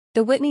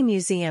The Whitney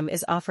Museum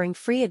is offering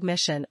free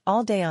admission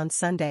all day on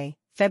Sunday,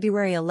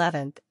 February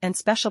 11th, and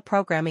special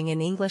programming in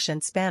English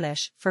and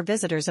Spanish for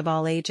visitors of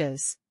all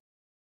ages.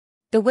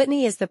 The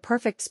Whitney is the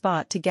perfect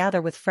spot to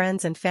gather with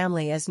friends and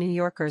family as New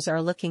Yorkers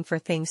are looking for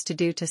things to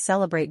do to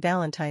celebrate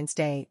Valentine's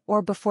Day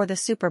or before the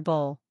Super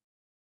Bowl.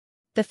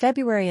 The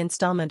February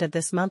installment of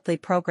this monthly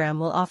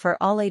program will offer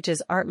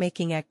all-ages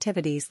art-making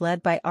activities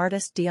led by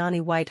artist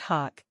Dyani White,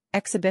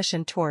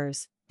 exhibition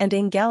tours, and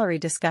in-gallery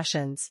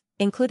discussions,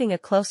 including a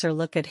closer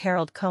look at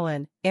Harold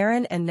Cohen,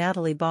 Aaron and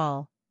Natalie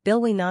Ball,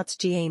 Billy Knott's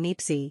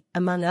Dyani,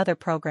 among other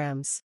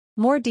programs.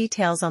 More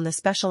details on the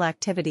special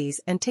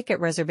activities and ticket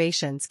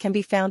reservations can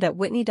be found at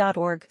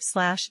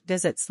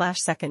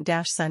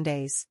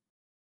whitney.org/visit/second-Sundays.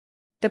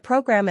 The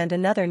program and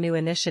another new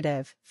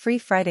initiative, Free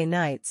Friday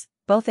Nights,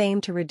 both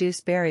aim to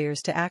reduce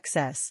barriers to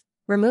access,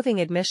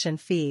 removing admission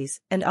fees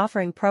and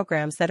offering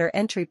programs that are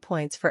entry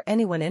points for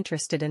anyone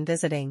interested in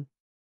visiting.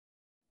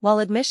 While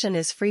admission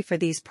is free for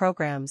these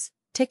programs,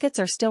 tickets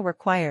are still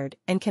required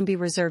and can be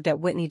reserved at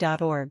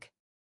whitney.org.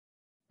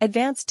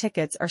 Advance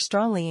tickets are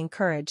strongly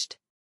encouraged.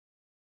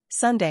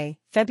 Sunday,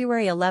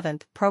 February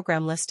 11th,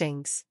 program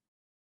listings.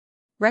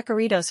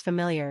 Recorridos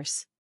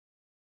Familiares.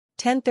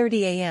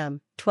 10:30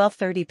 a.m.,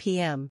 12:30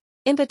 p.m.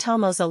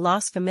 Invitamos a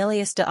las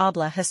familias de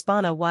habla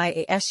hispana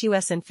y a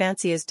sus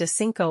infancias de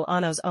 5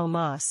 años o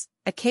más,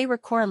 a que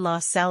recorran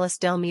las salas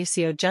del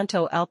museo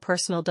junto al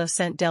personal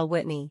docente del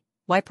Whitney,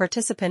 y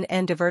participan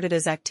en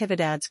divertidas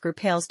actividades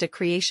grupales de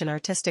creación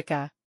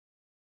artística.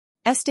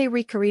 Este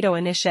recorrido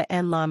inicia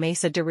en la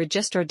mesa de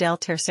registro del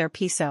tercer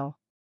piso.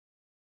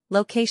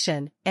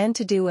 Location, N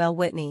to do el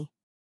Whitney.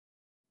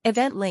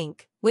 Event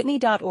link,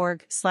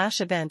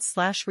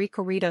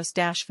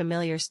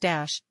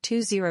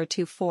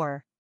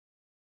 whitney.org/events/recorridos-familiars-2024.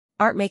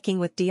 Artmaking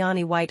with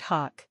Dyani White.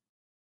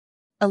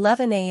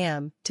 11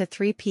 a.m. to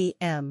 3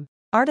 p.m.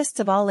 Artists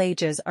of all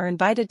ages are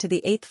invited to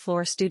the 8th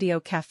floor Studio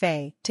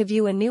Cafe to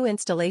view a new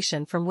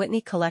installation from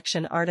Whitney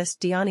collection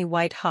artist Dyani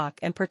White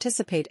and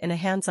participate in a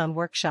hands-on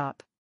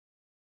workshop.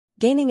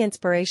 Gaining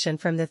inspiration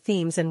from the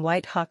themes in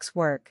White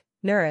work,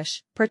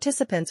 Nourish,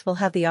 participants will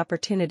have the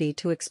opportunity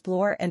to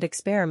explore and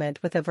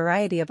experiment with a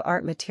variety of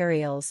art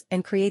materials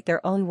and create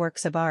their own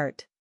works of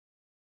art.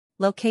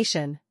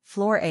 Location,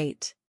 Floor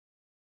 8.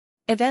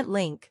 Event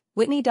link,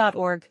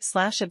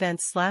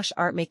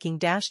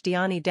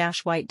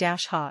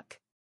 whitney.org/events/artmaking-Dyani-White-.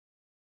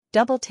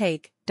 Double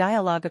Take,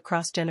 Dialogue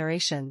Across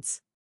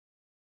Generations.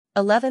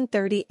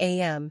 11:30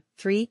 a.m.,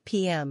 3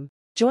 p.m.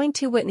 Join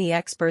two Whitney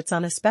experts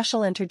on a special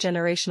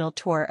intergenerational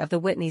tour of the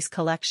Whitney's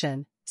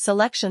collection,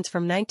 selections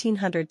from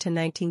 1900 to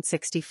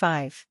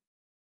 1965.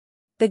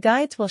 The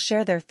guides will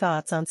share their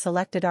thoughts on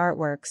selected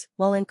artworks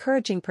while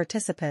encouraging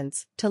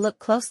participants to look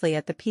closely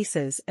at the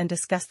pieces and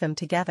discuss them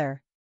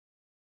together.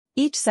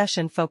 Each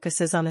session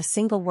focuses on a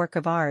single work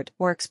of art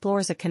or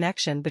explores a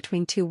connection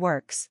between two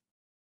works.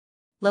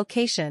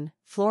 Location,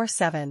 Floor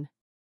 7.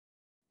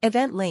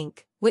 Event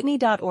link,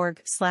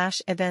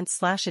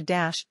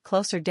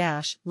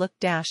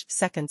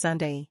 whitney.org/events/a-closer-look-second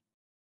Sunday.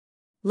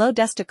 Lo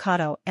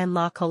Destacado en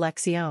la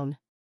Colección.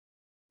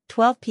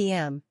 12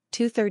 p.m.,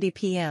 2:30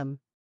 p.m.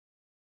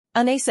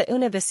 Unesa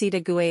una visita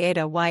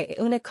guiada y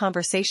una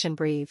conversación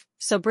breve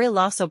sobre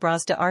las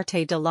obras de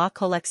arte de la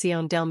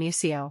colección del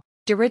museo,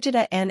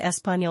 dirigida en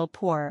español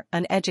por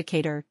un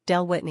educador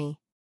del Whitney.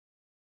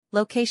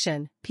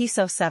 Location,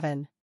 Piso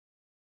 7.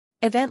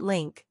 Event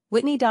link,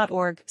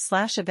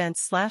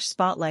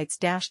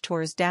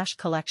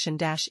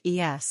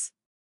 whitney.org/events/spotlights-tours-collection-es.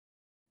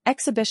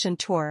 Exhibition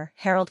tour,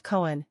 Harold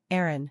Cohen,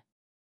 Aaron.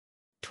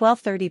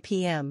 12:30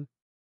 p.m.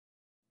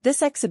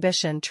 This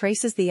exhibition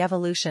traces the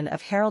evolution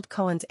of Harold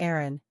Cohen's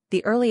Aaron,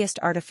 the earliest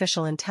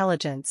artificial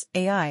intelligence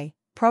 (AI)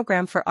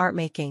 program for art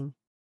making.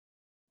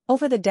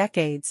 Over the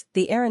decades,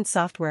 the Aaron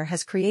software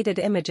has created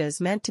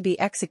images meant to be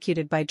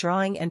executed by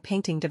drawing and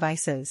painting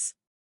devices.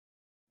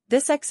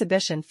 This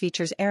exhibition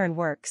features Aaron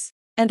works,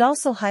 and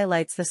also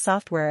highlights the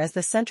software as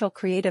the central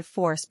creative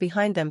force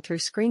behind them through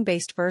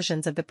screen-based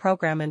versions of the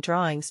program and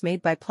drawings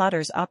made by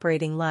plotters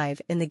operating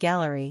live in the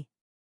gallery.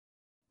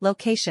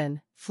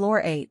 Location,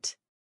 Floor 8.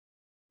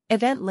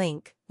 Event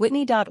link,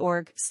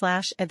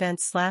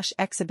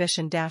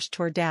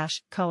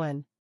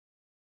 whitney.org/events/exhibition-tour-Cohen.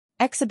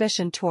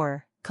 Exhibition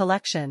tour,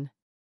 collection.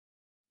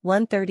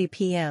 1:30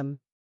 p.m.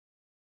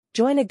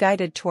 Join a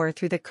guided tour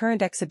through the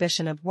current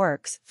exhibition of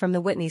works from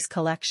the Whitney's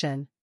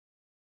collection.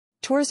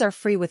 Tours are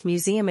free with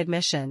museum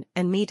admission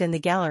and meet in the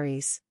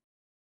galleries.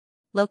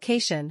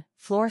 Location,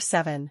 Floor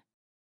 7.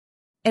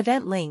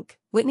 Event link,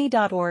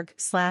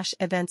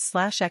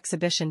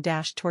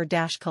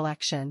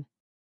 whitney.org/events/exhibition-tour-collection.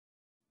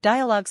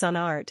 Dialogues on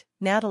Art,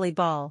 Natalie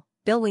Ball,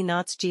 Billy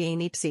Knott's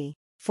Dyani,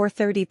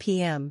 4:30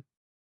 p.m.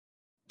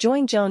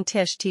 Join Joan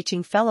Tisch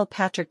teaching fellow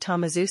Patrick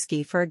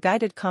Tomaszewski for a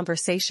guided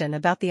conversation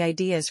about the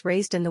ideas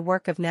raised in the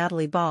work of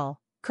Natalie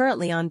Ball,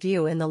 currently on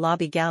view in the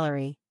lobby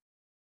gallery.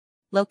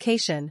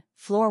 Location,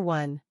 Floor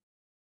 1.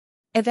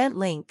 Event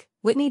link,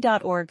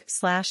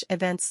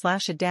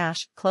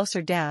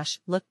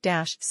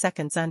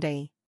 whitney.org/events/a-closer-look-second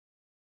Sunday.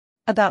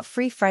 About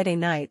Free Friday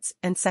Nights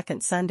and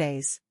Second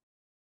Sundays.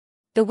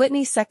 The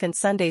Whitney Second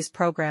Sundays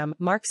program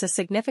marks a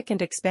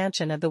significant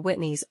expansion of the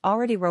Whitney's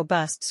already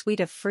robust suite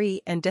of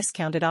free and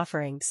discounted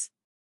offerings.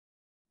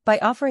 By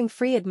offering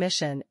free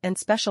admission and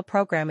special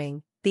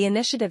programming, the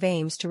initiative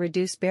aims to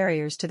reduce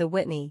barriers to the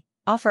Whitney,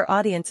 offer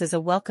audiences a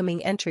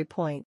welcoming entry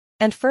point,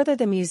 and further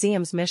the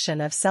museum's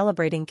mission of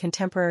celebrating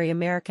contemporary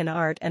American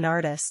art and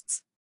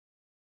artists.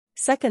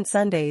 Second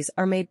Sundays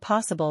are made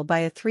possible by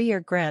a 3-year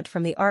grant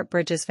from the Art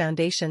Bridges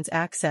Foundation's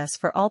Access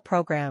for All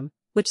program,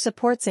 which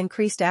supports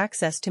increased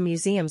access to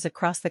museums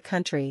across the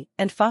country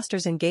and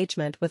fosters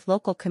engagement with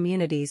local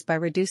communities by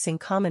reducing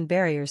common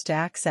barriers to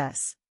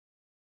access.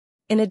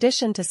 In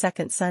addition to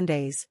Second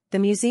Sundays, the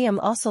museum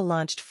also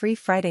launched Free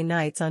Friday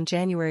Nights on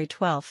January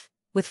 12,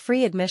 with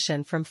free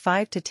admission from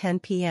 5 to 10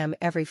 p.m.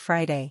 every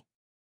Friday.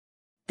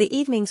 The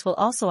evenings will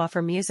also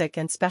offer music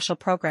and special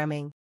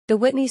programming. The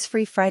Whitney's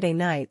Free Friday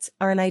Nights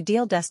are an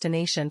ideal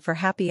destination for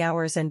happy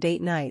hours and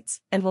date nights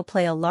and will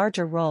play a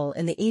larger role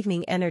in the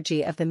evening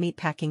energy of the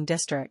meatpacking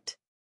district.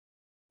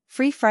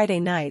 Free Friday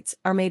Nights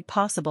are made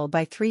possible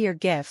by 3-year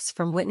gifts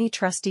from Whitney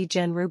trustee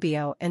Jen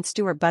Rubio and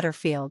Stuart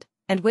Butterfield,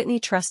 and Whitney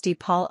trustee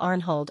Paul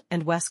Arnhold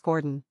and Wes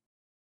Gordon.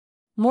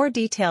 More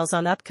details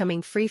on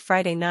upcoming Free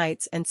Friday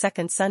Nights and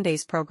Second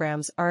Sundays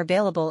programs are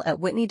available at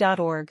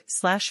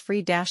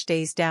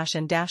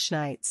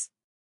whitney.org/free-days-and-nights.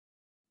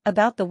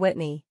 About the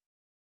Whitney.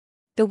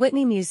 The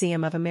Whitney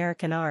Museum of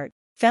American Art,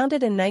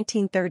 founded in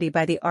 1930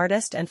 by the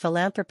artist and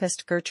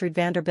philanthropist Gertrude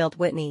Vanderbilt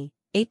Whitney,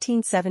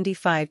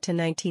 1875 to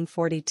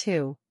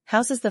 1942,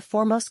 houses the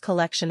foremost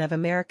collection of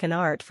American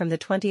art from the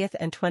 20th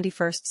and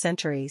 21st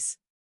centuries.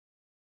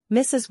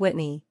 Mrs.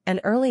 Whitney,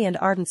 an early and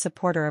ardent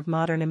supporter of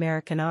modern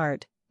American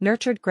art,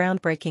 nurtured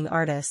groundbreaking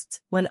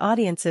artists when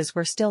audiences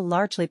were still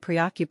largely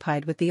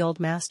preoccupied with the old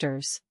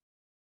masters.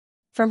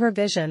 From her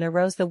vision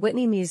arose the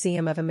Whitney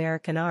Museum of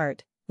American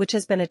Art, which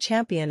has been a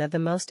champion of the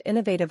most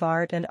innovative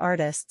art and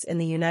artists in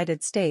the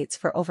United States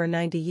for over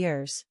 90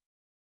 years.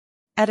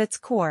 At its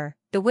core,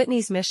 the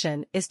Whitney's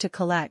mission is to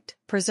collect,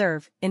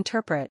 preserve,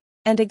 interpret,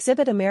 and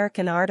exhibit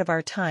American art of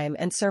our time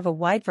and serve a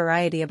wide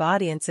variety of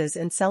audiences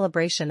in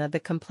celebration of the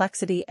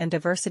complexity and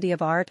diversity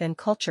of art and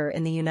culture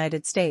in the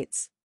United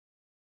States.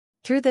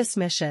 Through this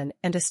mission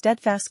and a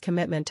steadfast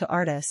commitment to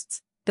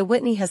artists, the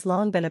Whitney has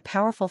long been a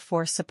powerful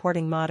force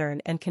supporting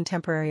modern and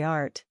contemporary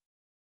art.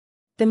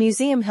 The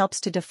museum helps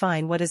to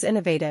define what is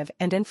innovative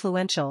and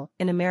influential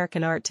in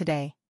American art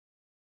today.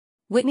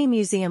 Whitney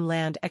Museum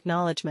Land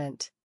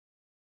Acknowledgement.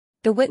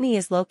 The Whitney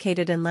is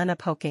located in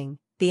Lenapoking,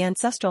 the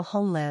ancestral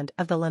homeland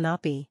of the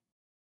Lenape.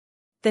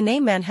 The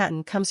name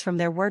Manhattan comes from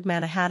their word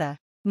Mannahatta,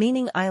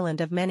 meaning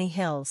island of many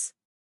hills.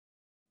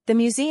 The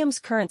museum's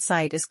current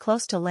site is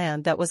close to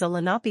land that was a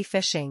Lenape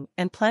fishing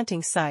and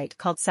planting site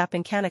called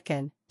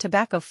Sappankanakan,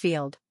 Tobacco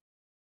Field.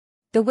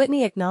 The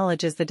Whitney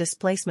acknowledges the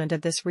displacement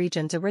of this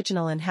region's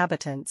original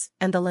inhabitants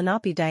and the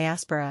Lenape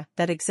diaspora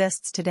that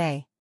exists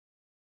today.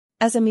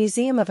 As a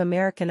museum of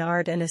American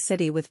art and a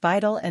city with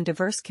vital and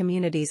diverse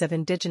communities of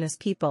indigenous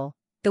people,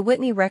 the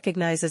Whitney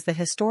recognizes the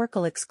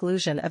historical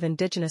exclusion of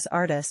indigenous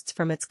artists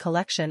from its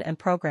collection and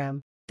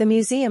program. The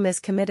museum is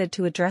committed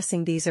to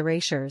addressing these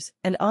erasures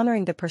and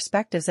honoring the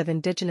perspectives of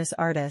indigenous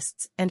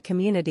artists and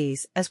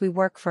communities as we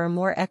work for a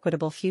more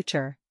equitable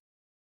future.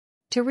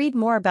 To read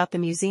more about the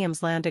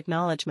museum's land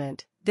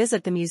acknowledgement,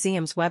 visit the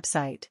museum's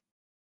website.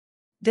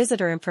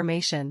 Visitor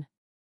information.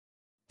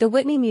 The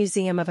Whitney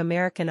Museum of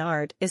American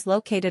Art is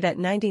located at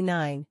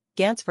 99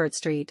 Gansevoort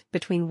Street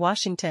between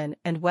Washington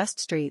and West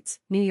Streets,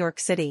 New York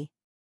City.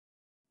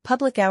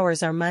 Public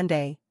hours are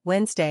Monday,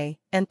 Wednesday,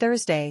 and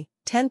Thursday,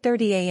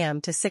 10:30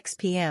 a.m. to 6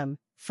 p.m.,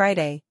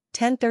 Friday,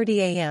 10:30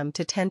 a.m.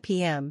 to 10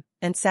 p.m.,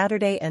 and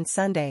Saturday and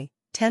Sunday,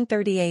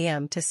 10:30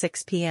 a.m. to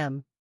 6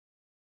 p.m.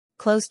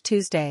 Closed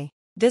Tuesday.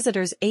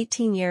 Visitors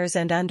 18 years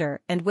and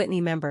under and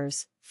Whitney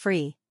members,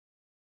 free.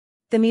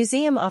 The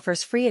museum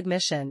offers free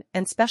admission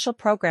and special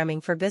programming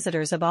for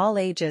visitors of all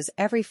ages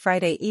every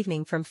Friday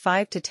evening from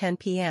 5 to 10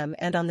 p.m.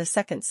 and on the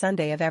second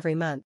Sunday of every month.